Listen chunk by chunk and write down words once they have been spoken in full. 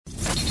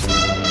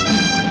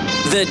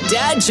The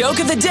dad joke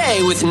of the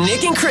day with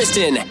Nick and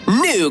Kristen.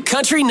 New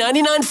Country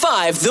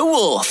 99.5 The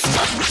Wolf.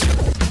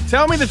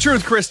 Tell me the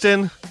truth,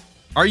 Kristen.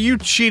 Are you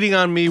cheating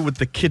on me with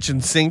the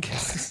kitchen sink?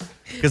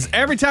 Because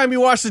every time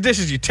you wash the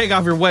dishes, you take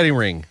off your wedding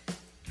ring.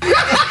 I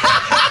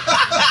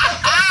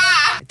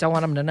don't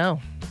want him to know.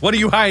 What are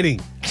you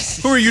hiding?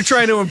 Who are you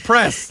trying to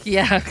impress?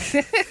 Yeah.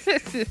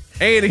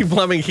 A&E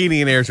Plumbing, Heating,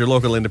 and Air is your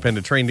local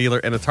independent train dealer,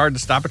 and it's hard to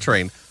stop a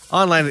train.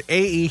 Online at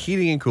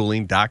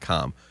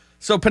aeheatingandcooling.com.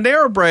 So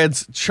Panera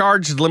Bread's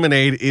charged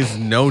lemonade is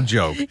no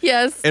joke.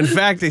 Yes. In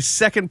fact, a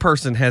second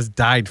person has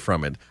died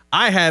from it.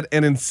 I had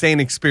an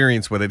insane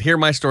experience with it. Hear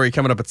my story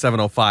coming up at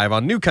 7:05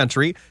 on New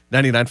Country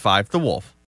 99.5 The Wolf.